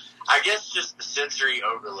 but I guess just the sensory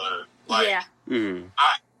overload. Like, yeah.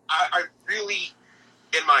 I really,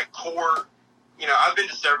 in my core, you know, I've been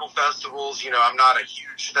to several festivals. You know, I'm not a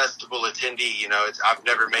huge festival attendee. You know, I've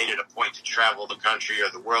never made it a point to travel the country or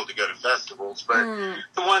the world to go to festivals. But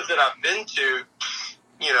the ones that I've been to,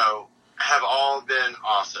 you know, have all been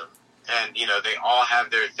awesome. And, you know, they all have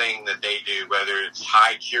their thing that they do, whether it's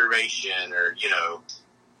high curation or, you know,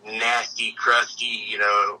 nasty, crusty, you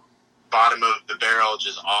know, bottom of the barrel,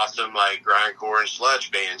 just awesome, like grindcore and sludge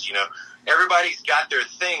bands. You know, everybody's got their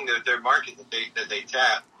thing, their market that they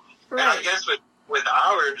tap. Right. And I guess with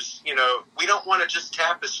ours, we don't want to just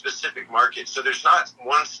tap a specific market. So there's not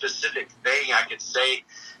one specific thing I could say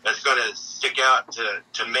that's going to stick out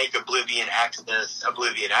to make Oblivion access.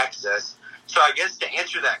 So I guess to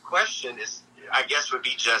answer that question would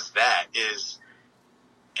be just that, is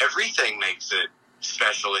everything makes it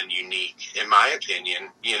special and unique, in my opinion.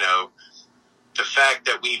 The fact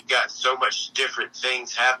that we've got so much different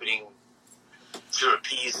things happening to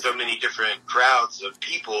appease so many different crowds of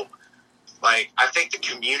people. Like, I think the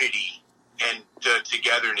community and the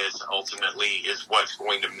togetherness ultimately is what's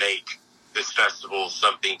going to make this festival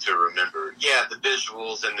something to remember. Yeah, the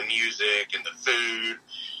visuals and the music and the food,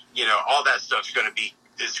 all that stuff's going to be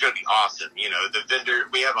awesome.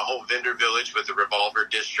 We have a whole vendor village with a Revolver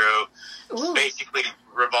distro. It's basically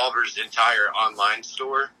Revolver's entire online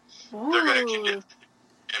store. Ooh. They're going to connect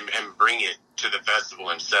and bring it to the festival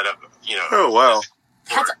and set up, Oh, wow.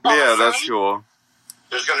 That's awesome. Yeah, that's cool.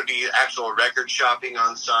 There's going to be actual record shopping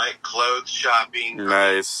on site, clothes shopping.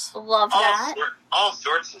 Nice. Love that. All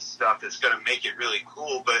sorts of stuff that's going to make it really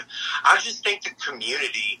cool. But I just think the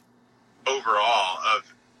community overall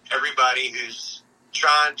of everybody who's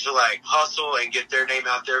trying to, hustle and get their name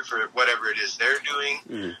out there for whatever it is they're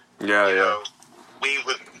doing. Yeah. We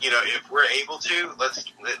would, if we're able to,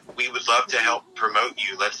 we would love to help promote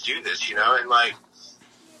you. Let's do this, and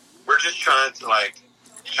we're just trying to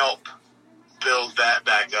help build that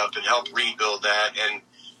back up and help rebuild that and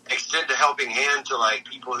extend a helping hand to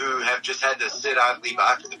people who have just had to sit idly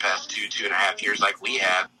by for the past 2.5 years like we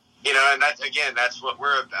have. And that's what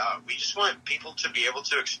we're about. We just want people to be able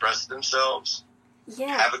to express themselves,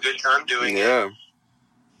 have a good time doing it,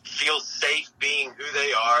 feel safe being who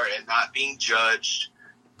they are and not being judged.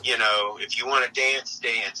 If you want to dance,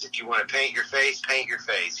 dance. If you want to paint your face, paint your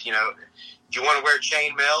face. If you want to wear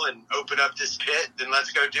chainmail and open up this pit, then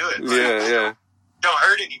let's go do it. Yeah. Don't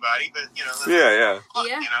hurt anybody, but,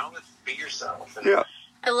 let's be yourself. And,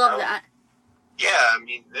 I love that. Yeah, I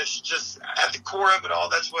mean, it's just, at the core of it all,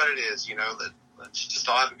 that's what it is, let's just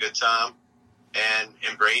all have a good time and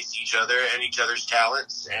embrace each other and each other's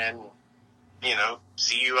talents and,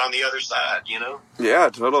 see you on the other side, Yeah,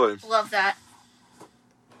 totally. Love that.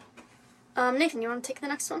 Nathan, you want to take the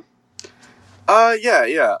next one?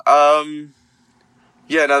 Yeah.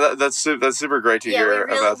 No, that's super great to hear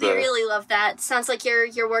about we really love that. Sounds like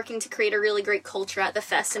you're working to create a really great culture at the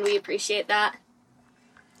fest, and we appreciate that.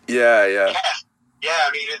 Yeah. Yeah,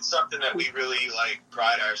 I mean, it's something that we really,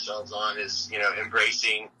 pride ourselves on is,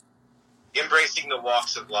 embracing the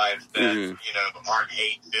walks of life that, aren't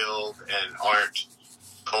hate-filled and aren't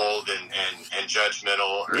cold and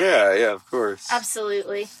judgmental. Yeah, of course.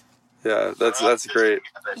 Absolutely. Yeah, that's great.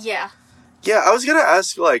 Yeah. Yeah, I was going to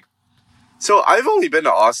ask, so I've only been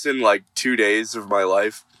to Austin, 2 days of my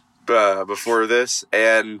life before this,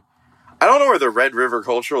 and I don't know where the Red River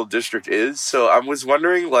Cultural District is, so I was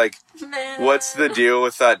wondering, what's the deal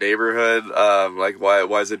with that neighborhood? Why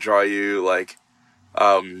does it draw you?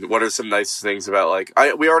 What are some nice things about,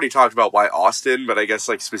 we already talked about why Austin, but I guess,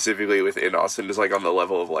 specifically within Austin, just, on the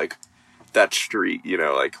level of, that street,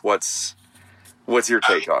 what's your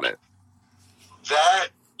take on it? That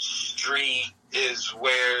street is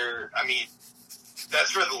where,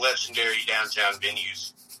 that's where the legendary downtown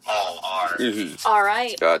venues all are. Mm-hmm. All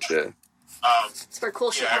right. Gotcha. It's where cool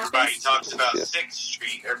shit happens. Everybody talks about 6th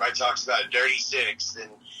Street. Everybody talks about Dirty 6th. And,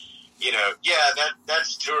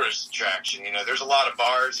 that's tourist attraction. There's a lot of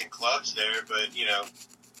bars and clubs there, but,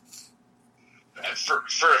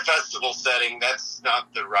 for a festival setting, that's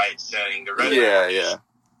not the right setting. The right yeah.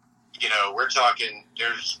 We're talking,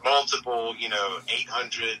 there's multiple,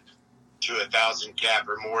 800 to 1,000 cap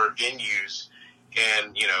or more venues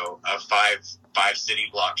and, a five city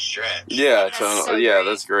block stretch. Yeah,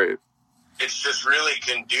 that's great. It's just really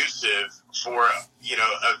conducive for,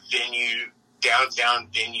 a downtown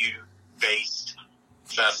venue-based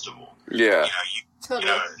festival. Yeah.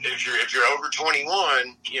 If you're over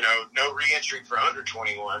 21, no re-entry for under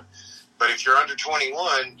 21. But if you're under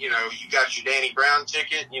 21, you got your Danny Brown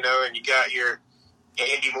ticket, and you got your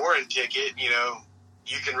Andy Morin ticket,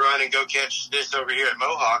 you can run and go catch this over here at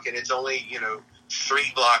Mohawk, and it's only,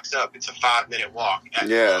 3 blocks up. It's a 5-minute walk.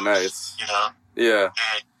 Yeah, nice. Yeah.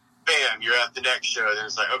 And bam, you're at the next show. Then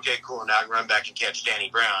it's okay, cool. Now I can run back and catch Danny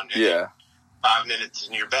Brown. And 5 minutes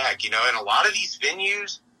and you're back, And a lot of these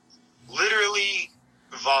venues, literally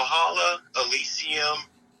Valhalla, Elysium,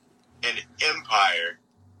 and Empire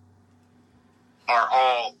are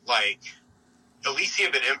all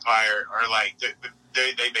Elysium and Empire are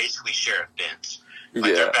they basically share a fence.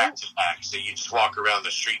 They're back to back, so you just walk around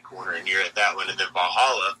the street corner and you're at that one, and then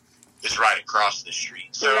Valhalla is right across the street.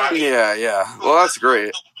 So yeah. Well, that's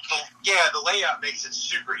great. the layout makes it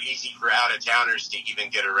super easy for out-of-towners to even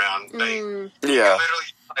get around. Like, you can Yeah.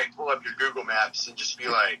 literally like pull up your Google Maps and just be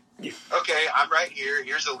like, okay, I'm right here.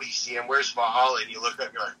 Here's Elysium. Where's Valhalla? And you look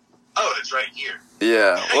up, you're like, oh, it's right here.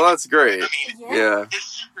 Yeah. Well, that's great. I mean, Yeah. it's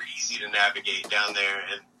super easy to navigate down there.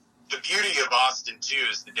 And the beauty of Austin, too,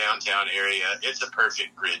 is the downtown area. It's a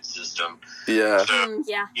perfect grid system. Yeah. So,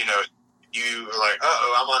 Yeah. you know, you are like,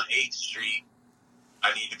 uh-oh, I'm on 8th Street.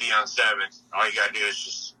 I need to be on 7th. All you got to do is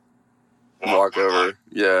just Walk over.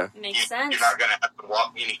 Yeah. Makes sense. You're not going to have to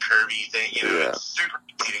walk any curvy thing. You know, Yeah. it's super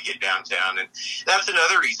easy to get downtown. And that's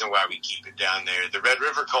another reason why we keep it down there. The Red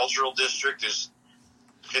River Cultural District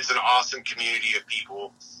it's an awesome community of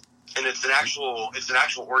people. And it's an actual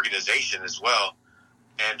organization as well.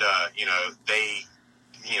 And,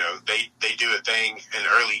 they do a thing in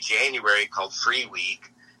early January called Free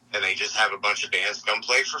Week. And they just have a bunch of bands come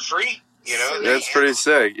play for free. You know, That's pretty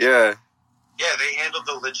sick. Yeah. Yeah, they handle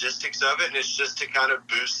the logistics of it, and it's just to kind of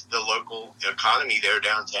boost the local economy there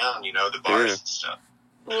downtown, you know, the bars and stuff.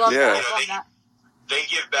 Love Yeah. that. You know, Love that. they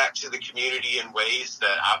give back to the community in ways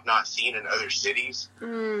that I've not seen in other cities.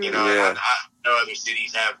 You know, Yeah. and I know other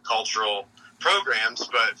cities have cultural programs,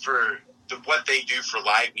 but for what they do for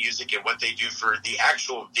live music and what they do for the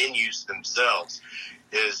actual venues themselves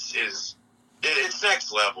is it's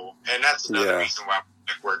next level. And that's another reason why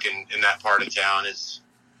I work in that part of town is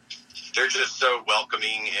they're just so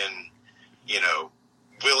welcoming and, you know,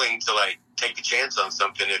 willing to like take a chance on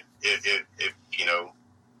something if you know,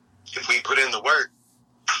 if we put in the work,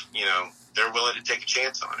 you know, they're willing to take a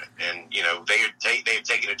chance on it. And, you know, they've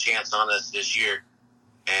taken a chance on us this year.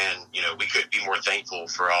 And, you know, we couldn't be more thankful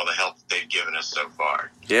for all the help that they've given us so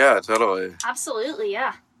far. Yeah, totally. Absolutely,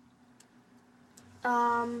 yeah.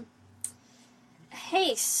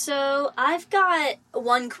 Hey, so I've got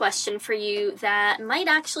one question for you that might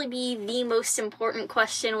actually be the most important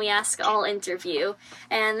question we ask all interview.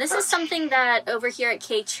 And this is something that over here at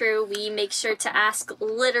K-True, we make sure to ask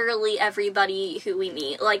literally everybody who we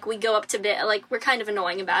meet. Like, we go up to, we're kind of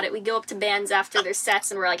annoying about it. We go up to bands after their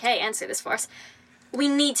sets and we're like, hey, answer this for us. We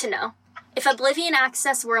need to know, if Oblivion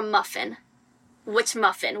Access were a muffin, which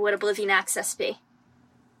muffin would Oblivion Access be?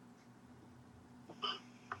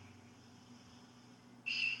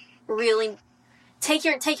 Really, take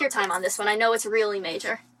your time on this one. I know it's really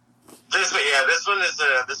major. This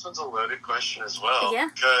one's a loaded question as well. Yeah.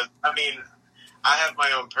 Because, I mean, I have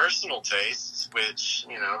my own personal tastes, which,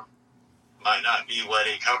 you know, might not be what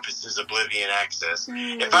encompasses Oblivion Access.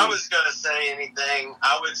 If I was going to say anything,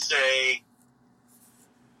 I would say,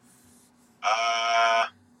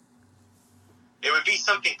 it would be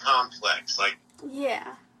something complex, like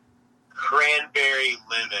cranberry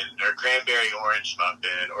lemon or cranberry orange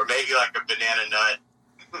muffin, or maybe like a banana nut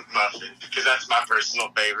muffin, because that's my personal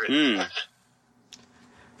favorite.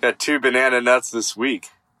 Got 2 banana nuts this week.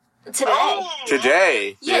 Today. Oh,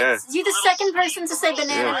 Today. Yeah. You're the second person to say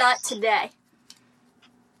banana nut today.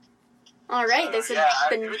 All right. So, There's a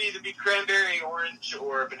it would either be cranberry orange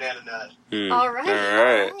or a banana nut. All right. All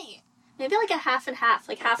right. Maybe like a half and half.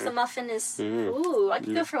 Like half the muffin is. Ooh, I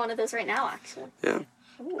could go for one of those right now, actually. Yeah.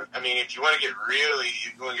 Ooh. I mean, if you want to get really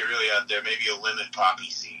out there, maybe a lemon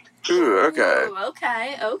poppy seed. Ooh, okay. Ooh,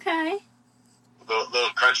 okay. Little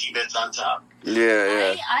crunchy bits on top.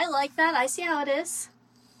 Yeah. I like that. I see how it is.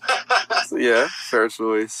 Yeah, fair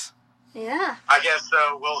choice. Yeah. I guess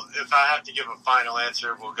so. Well, if I have to give a final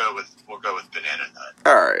answer, we'll go with banana nut.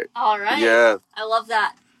 All right. All right. Yeah. I love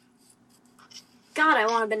that. God, I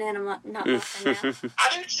want a banana nut muffin now. I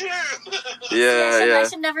do too. Yeah. I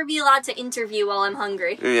should never be allowed to interview while I'm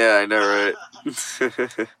hungry. Yeah, I know,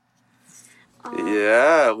 right?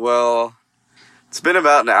 Yeah, well, it's been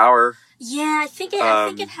about an hour. Yeah, I think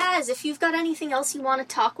it has. If you've got anything else you want to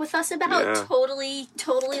talk with us about, totally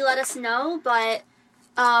let us know. But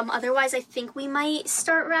otherwise, I think we might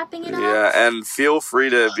start wrapping it up. Yeah, and feel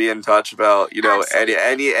free to be in touch about, you know,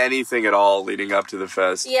 Absolutely. anything at all leading up to the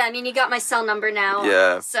fest. Yeah, I mean, you got my cell number now.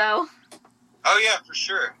 Yeah. So. Oh yeah, for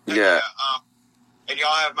sure. Yeah. And y'all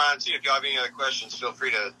have mine too. If y'all have any other questions, feel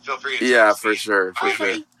free to. Yeah, text for me. sure.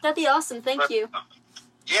 That'd be awesome. Thank you.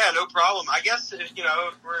 Yeah, no problem. I guess if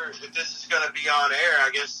this is going to be on air,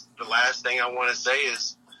 I guess the last thing I want to say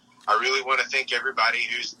is I really want to thank everybody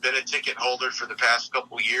who's been a ticket holder for the past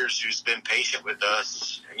couple of years, who's been patient with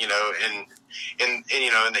us, you know, in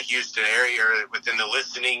the Houston area, or within the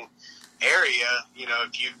listening area. You know,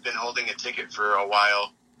 if you've been holding a ticket for a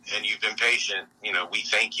while and you've been patient, you know, we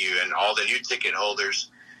thank you. And all the new ticket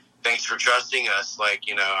holders, thanks for trusting us. Like,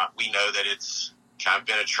 you know, we know that it's kind of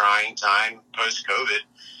been a trying time post-COVID,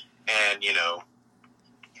 and, you know,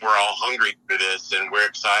 we're all hungry for this and we're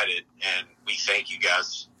excited, and we thank you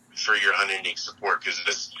guys for your unending support, because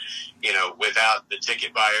this, you know, without the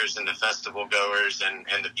ticket buyers and the festival goers and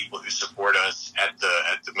the people who support us at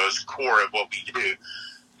the most core of what we do,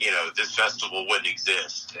 you know, this festival wouldn't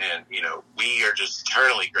exist. And, you know, we are just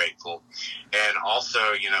eternally grateful. And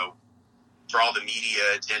also, you know, for all the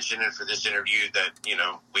media attention and for this interview that, you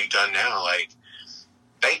know, we've done now, like,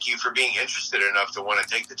 thank you for being interested enough to want to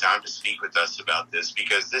take the time to speak with us about this,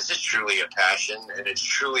 because this is truly a passion and it's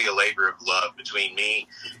truly a labor of love between me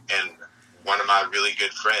and one of my really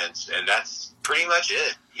good friends. And that's pretty much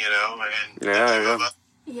it, you know, and the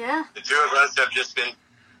two of us have just been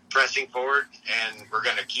pressing forward, and we're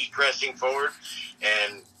going to keep pressing forward.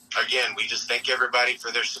 And again, we just thank everybody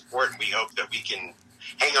for their support, and we hope that we can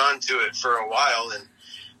hang on to it for a while. And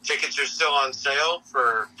tickets are still on sale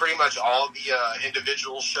for pretty much all of the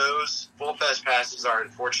individual shows. Full Fest passes are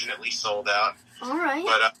unfortunately sold out. All right.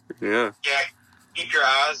 But keep your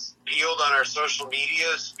eyes peeled on our social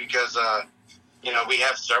medias, because you know, we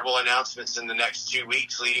have several announcements in the next 2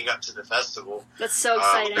 weeks leading up to the festival. That's so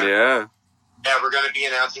exciting. Yeah, we're going to be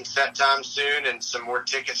announcing set times soon, and some more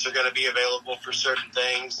tickets are going to be available for certain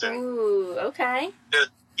things. And ooh, okay.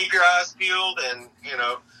 Just keep your eyes peeled, and, you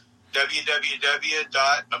know,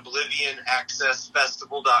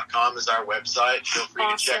 www.oblivionaccessfestival.com is our website. Feel free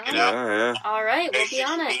to check it out. All right, we'll be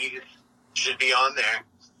on it. Should be on there.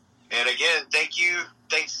 And again,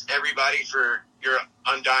 thanks everybody for your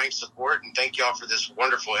undying support, and thank y'all for this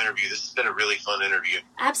wonderful interview. This has been a really fun interview.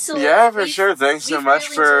 Absolutely. Yeah, for sure. Thanks so much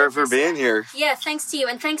for being here. Yeah, thanks to you,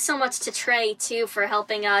 and thanks so much to Trey, too, for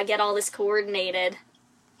helping get all this coordinated.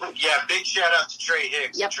 Yeah, big shout out to Trey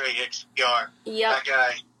Hicks. Yep. Trey Hicks PR. Yep. That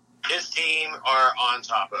guy, his team are on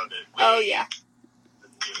top of it.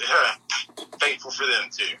 Thankful for them,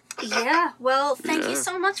 too. Yeah, well, thank you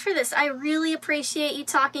so much for this. I really appreciate you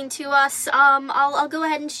talking to us. I'll go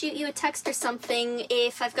ahead and shoot you a text or something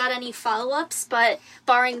if I've got any follow-ups, but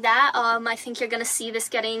barring that, I think you're going to see this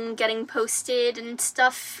getting posted and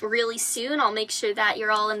stuff really soon. I'll make sure that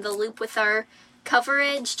you're all in the loop with our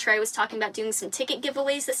coverage. Trey was talking about doing some ticket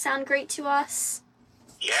giveaways that sound great to us.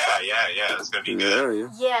 Yeah, that's going to be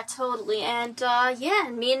good. Yeah, totally. And,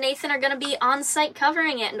 and me and Nathan are going to be on site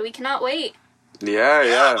covering it, and we cannot wait.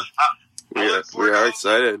 Yeah. We are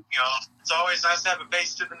excited. You know, it's always nice to have a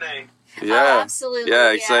face to the name. Yeah. Oh, absolutely.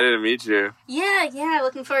 Yeah, excited to meet you. Yeah,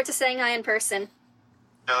 looking forward to saying hi in person.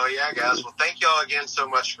 Oh, yeah, guys. Well, thank y'all again so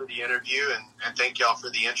much for the interview, and thank y'all for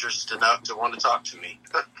the interest enough to want to talk to me.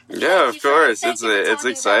 Yeah, of course. It's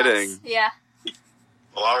exciting. Yeah.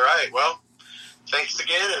 Well, all right. Well, thanks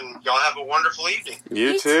again, and y'all have a wonderful evening.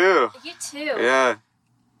 You too. You too. Yeah.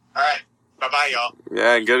 All right. Bye-bye, y'all.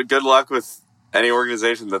 Yeah, and good luck with any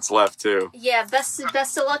organization that's left too. Yeah, best of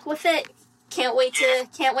luck with it. Can't wait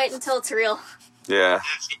until it's real. Yeah.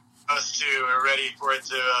 Us too are ready for it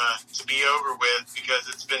to be over with, because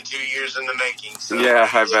it's been 2 years in the making. So. Yeah,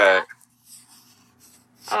 I bet.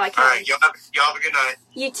 Oh, I can't. All right, y'all have a good night.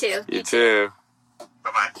 You too. You too.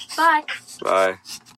 Bye-bye. Bye. Bye.